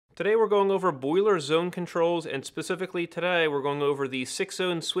Today we're going over boiler zone controls, and specifically today we're going over the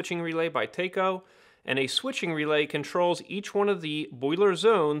 6-zone switching relay by Taco. And a switching relay controls each one of the boiler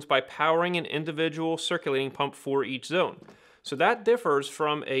zones by powering an individual circulating pump for each zone. So that differs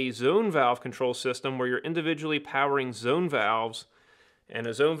from a zone valve control system where you're individually powering zone valves. And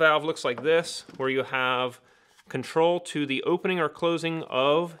a zone valve looks like this, where you have control to the opening or closing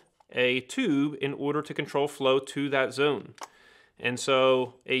of a tube in order to control flow to that zone. And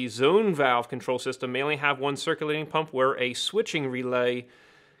so a zone valve control system may only have one circulating pump, where a switching relay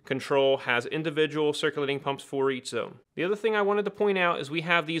control has individual circulating pumps for each zone. The other thing I wanted to point out is we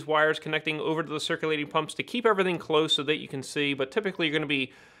have these wires connecting over to the circulating pumps to keep everything close so that you can see, but typically you're going to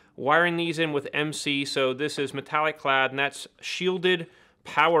be wiring these in with MC, so this is metallic clad, and that's shielded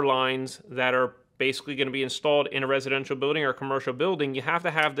power lines that are basically going to be installed in a residential building or commercial building. You have to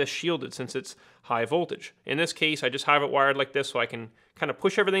have this shielded since it's high voltage. In this case, I just have it wired like this so I can kind of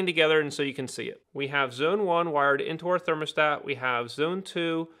push everything together and so you can see it. We have zone 1 wired into our thermostat. We have zone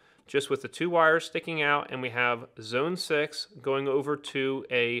 2 just with the 2 wires sticking out, and we have zone 6 going over to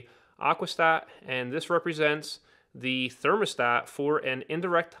a aquastat, and this represents the thermostat for an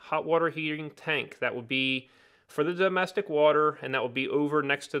indirect hot water heating tank that would be for the domestic water, and that will be over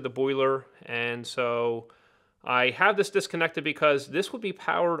next to the boiler. And so I have this disconnected because this would be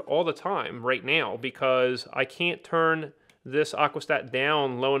powered all the time right now, because I can't turn this aquastat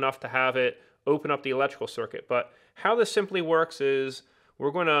down low enough to have it open up the electrical circuit. But how this simply works is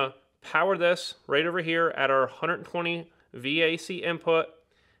we're going to power this right over here at our 120 VAC input,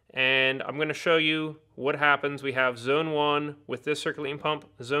 and I'm going to show you what happens. We have zone 1 with this circulating pump,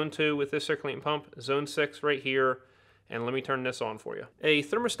 zone 2 with this circulating pump, zone 6 right here, and let me turn this on for you. A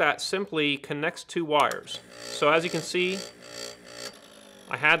thermostat simply connects 2 wires. So as you can see,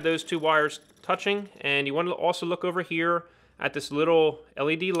 I had those 2 wires touching, and you want to also look over here at this little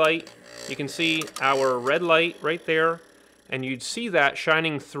LED light. You can see our red light right there, and you'd see that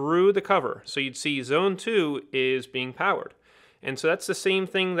shining through the cover. So you'd see zone 2 is being powered. And so that's the same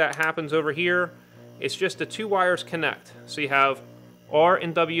thing that happens over here. It's just the 2 wires connect. So you have R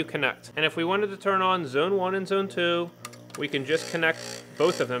and W connect. And if we wanted to turn on zone 1 and zone 2, we can just connect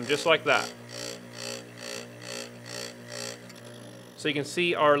both of them just like that. So you can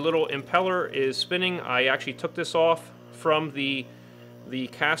see our little impeller is spinning. I actually took this off from the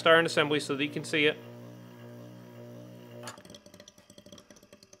cast iron assembly so that you can see it.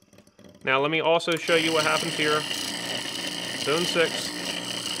 Now let me also show you what happens here. Zone 6.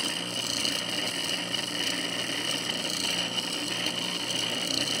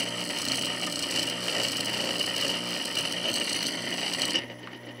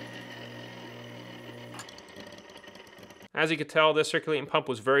 As you could tell, this circulating pump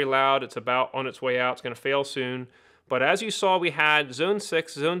was very loud. It's about on its way out. It's going to fail soon. But as you saw, we had zone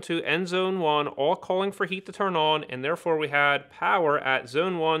 6, zone 2, and zone 1 all calling for heat to turn on, and therefore we had power at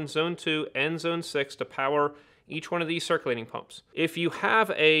zone 1, zone 2, and zone 6 to power each one of these circulating pumps. If you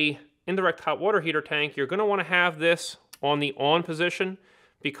have a indirect hot water heater tank, you're going to want to have this on the on position,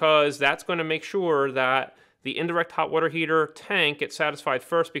 because that's going to make sure that the indirect hot water heater tank gets satisfied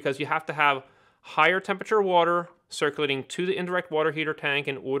first, because you have to have higher temperature water circulating to the indirect water heater tank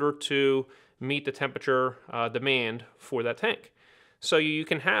in order to meet the temperature demand for that tank. So you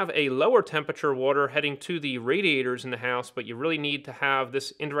can have a lower temperature water heading to the radiators in the house, but you really need to have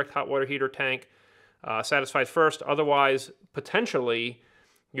this indirect hot water heater tank satisfied first. Otherwise, potentially,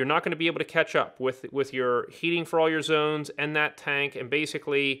 you're not going to be able to catch up with your heating for all your zones and that tank, and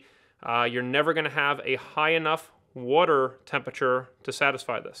basically you're never going to have a high enough water temperature to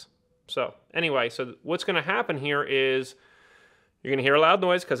satisfy this. So anyway, so what's going to happen here is you're going to hear a loud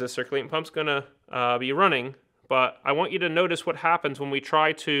noise because the circulating pump's going to be running, but I want you to notice what happens when we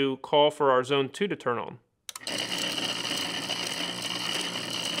try to call for our zone 2 to turn on.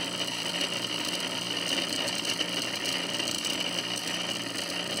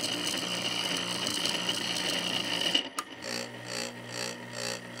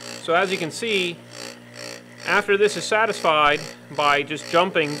 So as you can see, after this is satisfied by just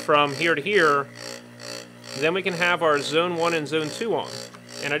jumping from here to here, then we can have our zone 1 and zone 2 on.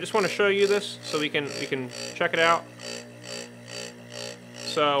 And I just want to show you this so we can check it out.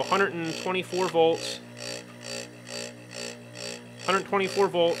 So 124 volts, 124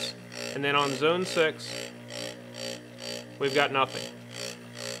 volts, and then on zone 6, we've got nothing.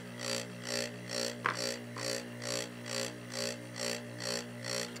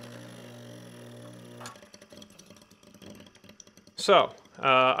 So,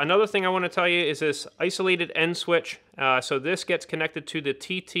 another thing I want to tell you is this isolated end switch. So this gets connected to the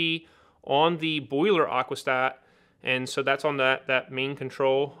TT on the boiler aquastat, And so that's on that main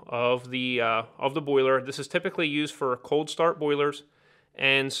control of the boiler. This is typically used for cold start boilers,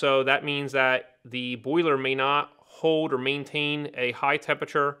 and so that means that the boiler may not hold or maintain a high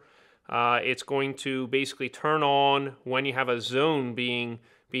temperature. It's going to basically turn on when you have a zone being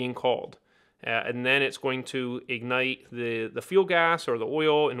called. And then it's going to ignite the fuel gas or the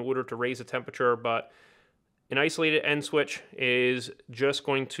oil in order to raise the temperature. But an isolated end switch is just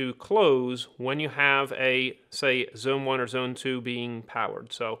going to close when you have a, say, zone 1 or zone 2 being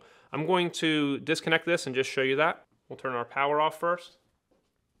powered. So I'm going to disconnect this and just show you that. We'll turn our power off first.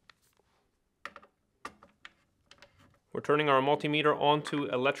 We're turning our multimeter on to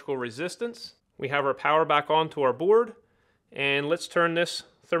electrical resistance. We have our power back on to our board. And let's turn this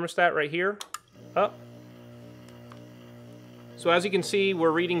thermostat right here up. So as you can see,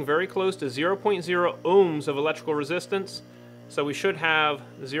 we're reading very close to 0.0 ohms of electrical resistance. So we should have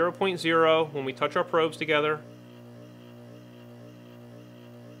 0.0 when we touch our probes together.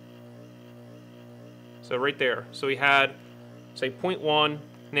 So right there. So we had, say, 0.1.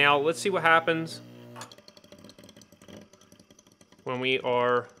 Now let's see what happens when we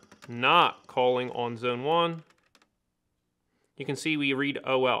are not calling on zone 1. You can see we read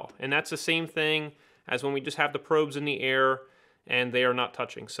OL, and that's the same thing as when we just have the probes in the air and they are not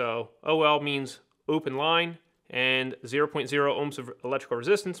touching. So OL means open line, and 0.0 ohms of electrical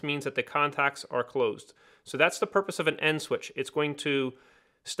resistance means that the contacts are closed. So that's the purpose of an end switch. It's going to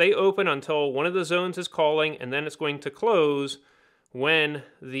stay open until one of the zones is calling, and then it's going to close when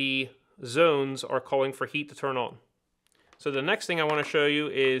the zones are calling for heat to turn on. So the next thing I want to show you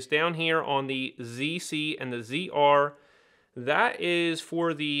is down here on the ZC and the ZR. That is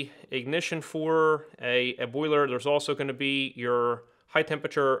for the ignition for a boiler. There's also going to be your high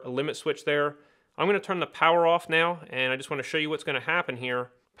temperature limit switch there. I'm going to turn the power off now, and I just want to show you what's going to happen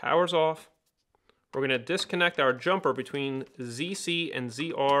here. Power's off. We're going to disconnect our jumper between ZC and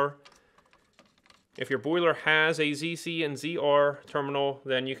ZR. If your boiler has a ZC and ZR terminal,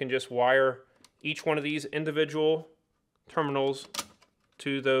 then you can just wire each one of these individual terminals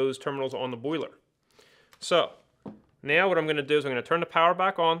to those terminals on the boiler. So now what I'm going to do is I'm going to turn the power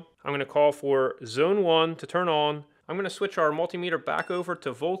back on. I'm going to call for zone 1 to turn on. I'm going to switch our multimeter back over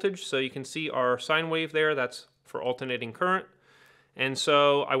to voltage so you can see our sine wave there. That's for alternating current. And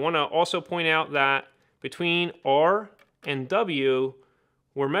so I want to also point out that between R and W,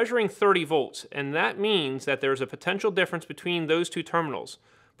 we're measuring 30 volts. And that means that there's a potential difference between those two terminals.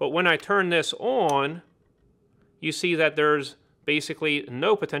 But when I turn this on, you see that there's basically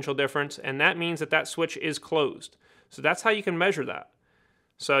no potential difference, and that means that that switch is closed. So that's how you can measure that.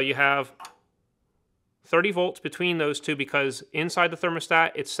 So you have 30 volts between those two because inside the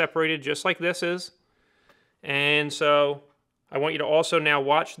thermostat it's separated just like this is. And so I want you to also now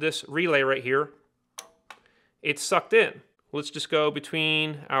watch this relay right here. It's sucked in. Let's just go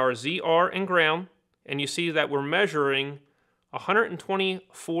between our ZR and ground, and you see that we're measuring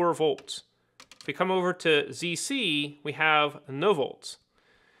 124 volts. If we come over to ZC, we have no volts.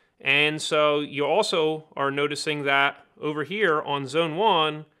 And so you also are noticing that over here on zone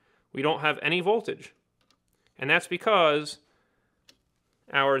 1, we don't have any voltage. And that's because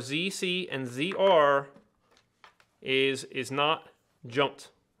our ZC and ZR is not jumped.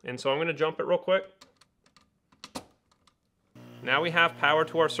 And so I'm going to jump it real quick. Now we have power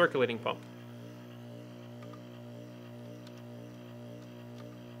to our circulating pump.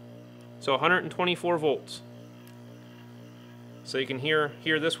 So 124 volts. So you can hear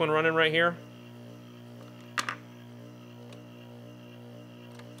this one running right here.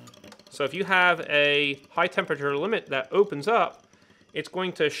 So if you have a high temperature limit that opens up, it's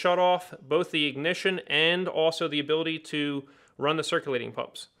going to shut off both the ignition and also the ability to run the circulating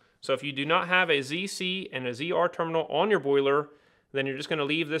pumps. So if you do not have a ZC and a ZR terminal on your boiler, then you're just going to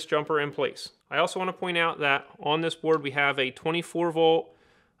leave this jumper in place. I also want to point out that on this board we have a 24 volt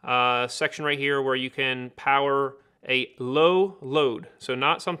section right here where you can power a low load. So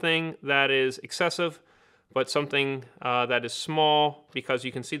not something that is excessive, but something that is small, because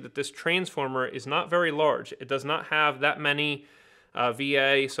you can see that this transformer is not very large. It does not have that many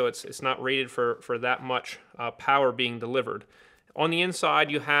VA, so it's not rated for that much power being delivered. On the inside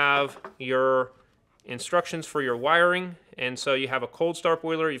you have your instructions for your wiring, and so you have a cold start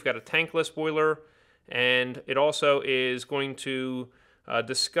boiler, you've got a tankless boiler, and it also is going to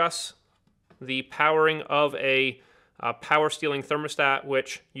discuss the powering of a power stealing thermostat,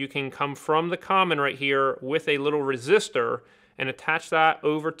 which you can come from the common right here with a little resistor and attach that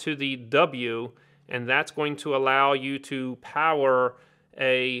over to the W, and that's going to allow you to power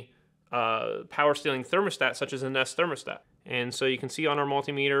a power stealing thermostat such as a Nest thermostat. And so you can see on our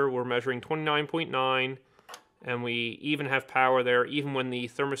multimeter we're measuring 29.9, and we even have power there even when the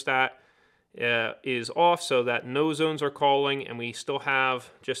thermostat is off, so that no zones are calling, and we still have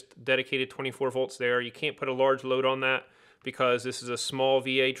just dedicated 24 volts there. You can't put a large load on that because this is a small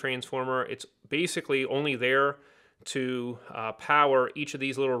VA transformer. It's basically only there to power each of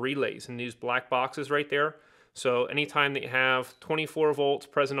these little relays in these black boxes right there. So anytime that you have 24 volts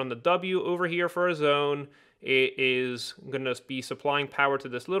present on the W over here for a zone, it is going to be supplying power to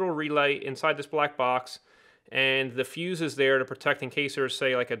this little relay inside this black box. And the fuse is there to protect in case there's,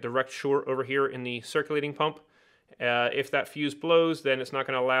 say, like a direct short over here in the circulating pump. If that fuse blows, then it's not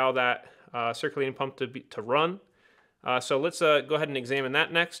going to allow that circulating pump to run. So let's go ahead and examine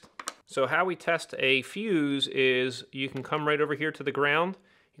that next. So how we test a fuse is you can come right over here to the ground.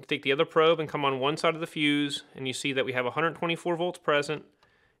 You can take the other probe and come on one side of the fuse, and you see that we have 124 volts present.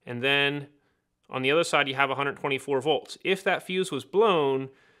 And then on the other side, you have 124 volts. If that fuse was blown,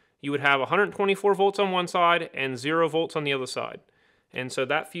 you would have 124 volts on one side and 0 volts on the other side. And so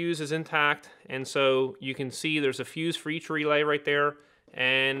that fuse is intact, and so you can see there's a fuse for each relay right there,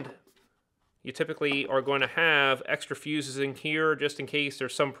 and you typically are going to have extra fuses in here just in case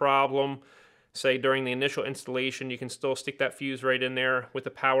there's some problem. Say during the initial installation, you can still stick that fuse right in there with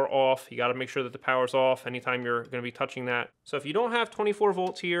the power off. You got to make sure that the power's off anytime you're going to be touching that. So if you don't have 24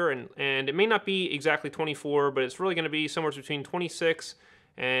 volts here, and it may not be exactly 24, but it's really going to be somewhere between 26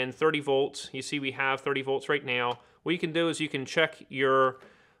 and 30 volts. You see we have 30 volts right now. What you can do is you can check your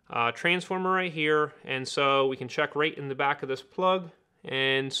transformer right here, and so we can check right in the back of this plug.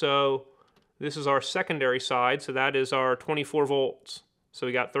 And so this is our secondary side, so that is our 24 volts. So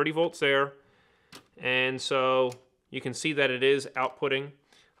we got 30 volts there, and so you can see that it is outputting.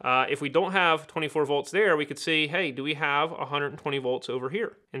 If we don't have 24 volts there, we could see, hey, do we have 120 volts over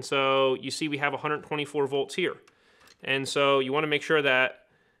here? And so you see we have 124 volts here. And so you want to make sure that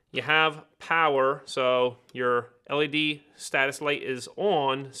you have power, so your LED status light is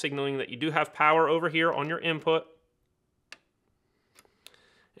on, signaling that you do have power over here on your input.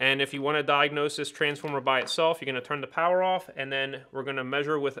 And if you want to diagnose this transformer by itself, you're going to turn the power off, and then we're going to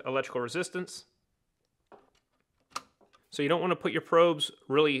measure with electrical resistance. So you don't want to put your probes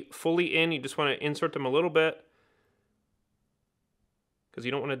really fully in, you just want to insert them a little bit, because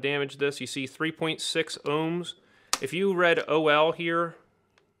you don't want to damage this. You see 3.6 ohms. If you read OL here,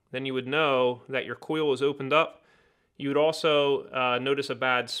 then you would know that your coil is opened up. You would also notice a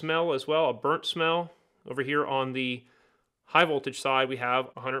bad smell as well, a burnt smell. Over here on the high voltage side, we have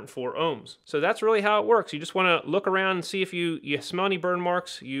 104 ohms. So that's really how it works. You just want to look around and see if you smell any burn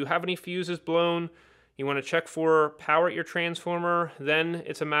marks, you have any fuses blown. You want to check for power at your transformer. Then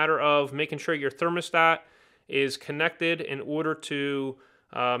it's a matter of making sure your thermostat is connected in order to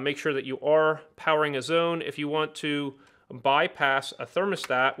make sure that you are powering a zone. If you want to bypass a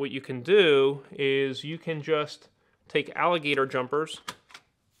thermostat, what you can do is you can just take alligator jumpers,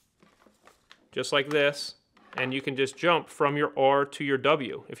 just like this, and you can just jump from your R to your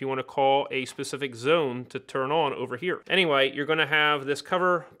W if you want to call a specific zone to turn on over here. Anyway, you're going to have this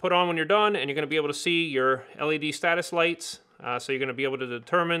cover put on when you're done, and you're going to be able to see your LED status lights, so you're going to be able to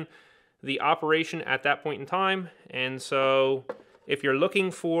determine the operation at that point in time. And so if you're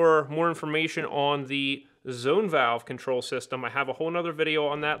looking for more information on the zone valve control system, I have a whole nother video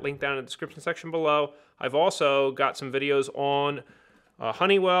on that linked down in the description section below. I've also got some videos on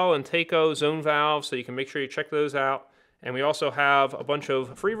Honeywell and Taco zone valves, so you can make sure you check those out. And we also have a bunch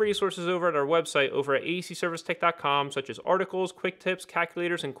of free resources over at our website over at acservicetech.com, such as articles, quick tips,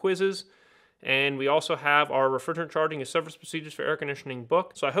 calculators, and quizzes. And we also have our refrigerant charging and service procedures for air conditioning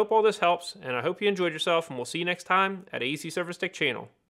book. So I hope all this helps, and I hope you enjoyed yourself, and we'll see you next time at AC Service Tech channel.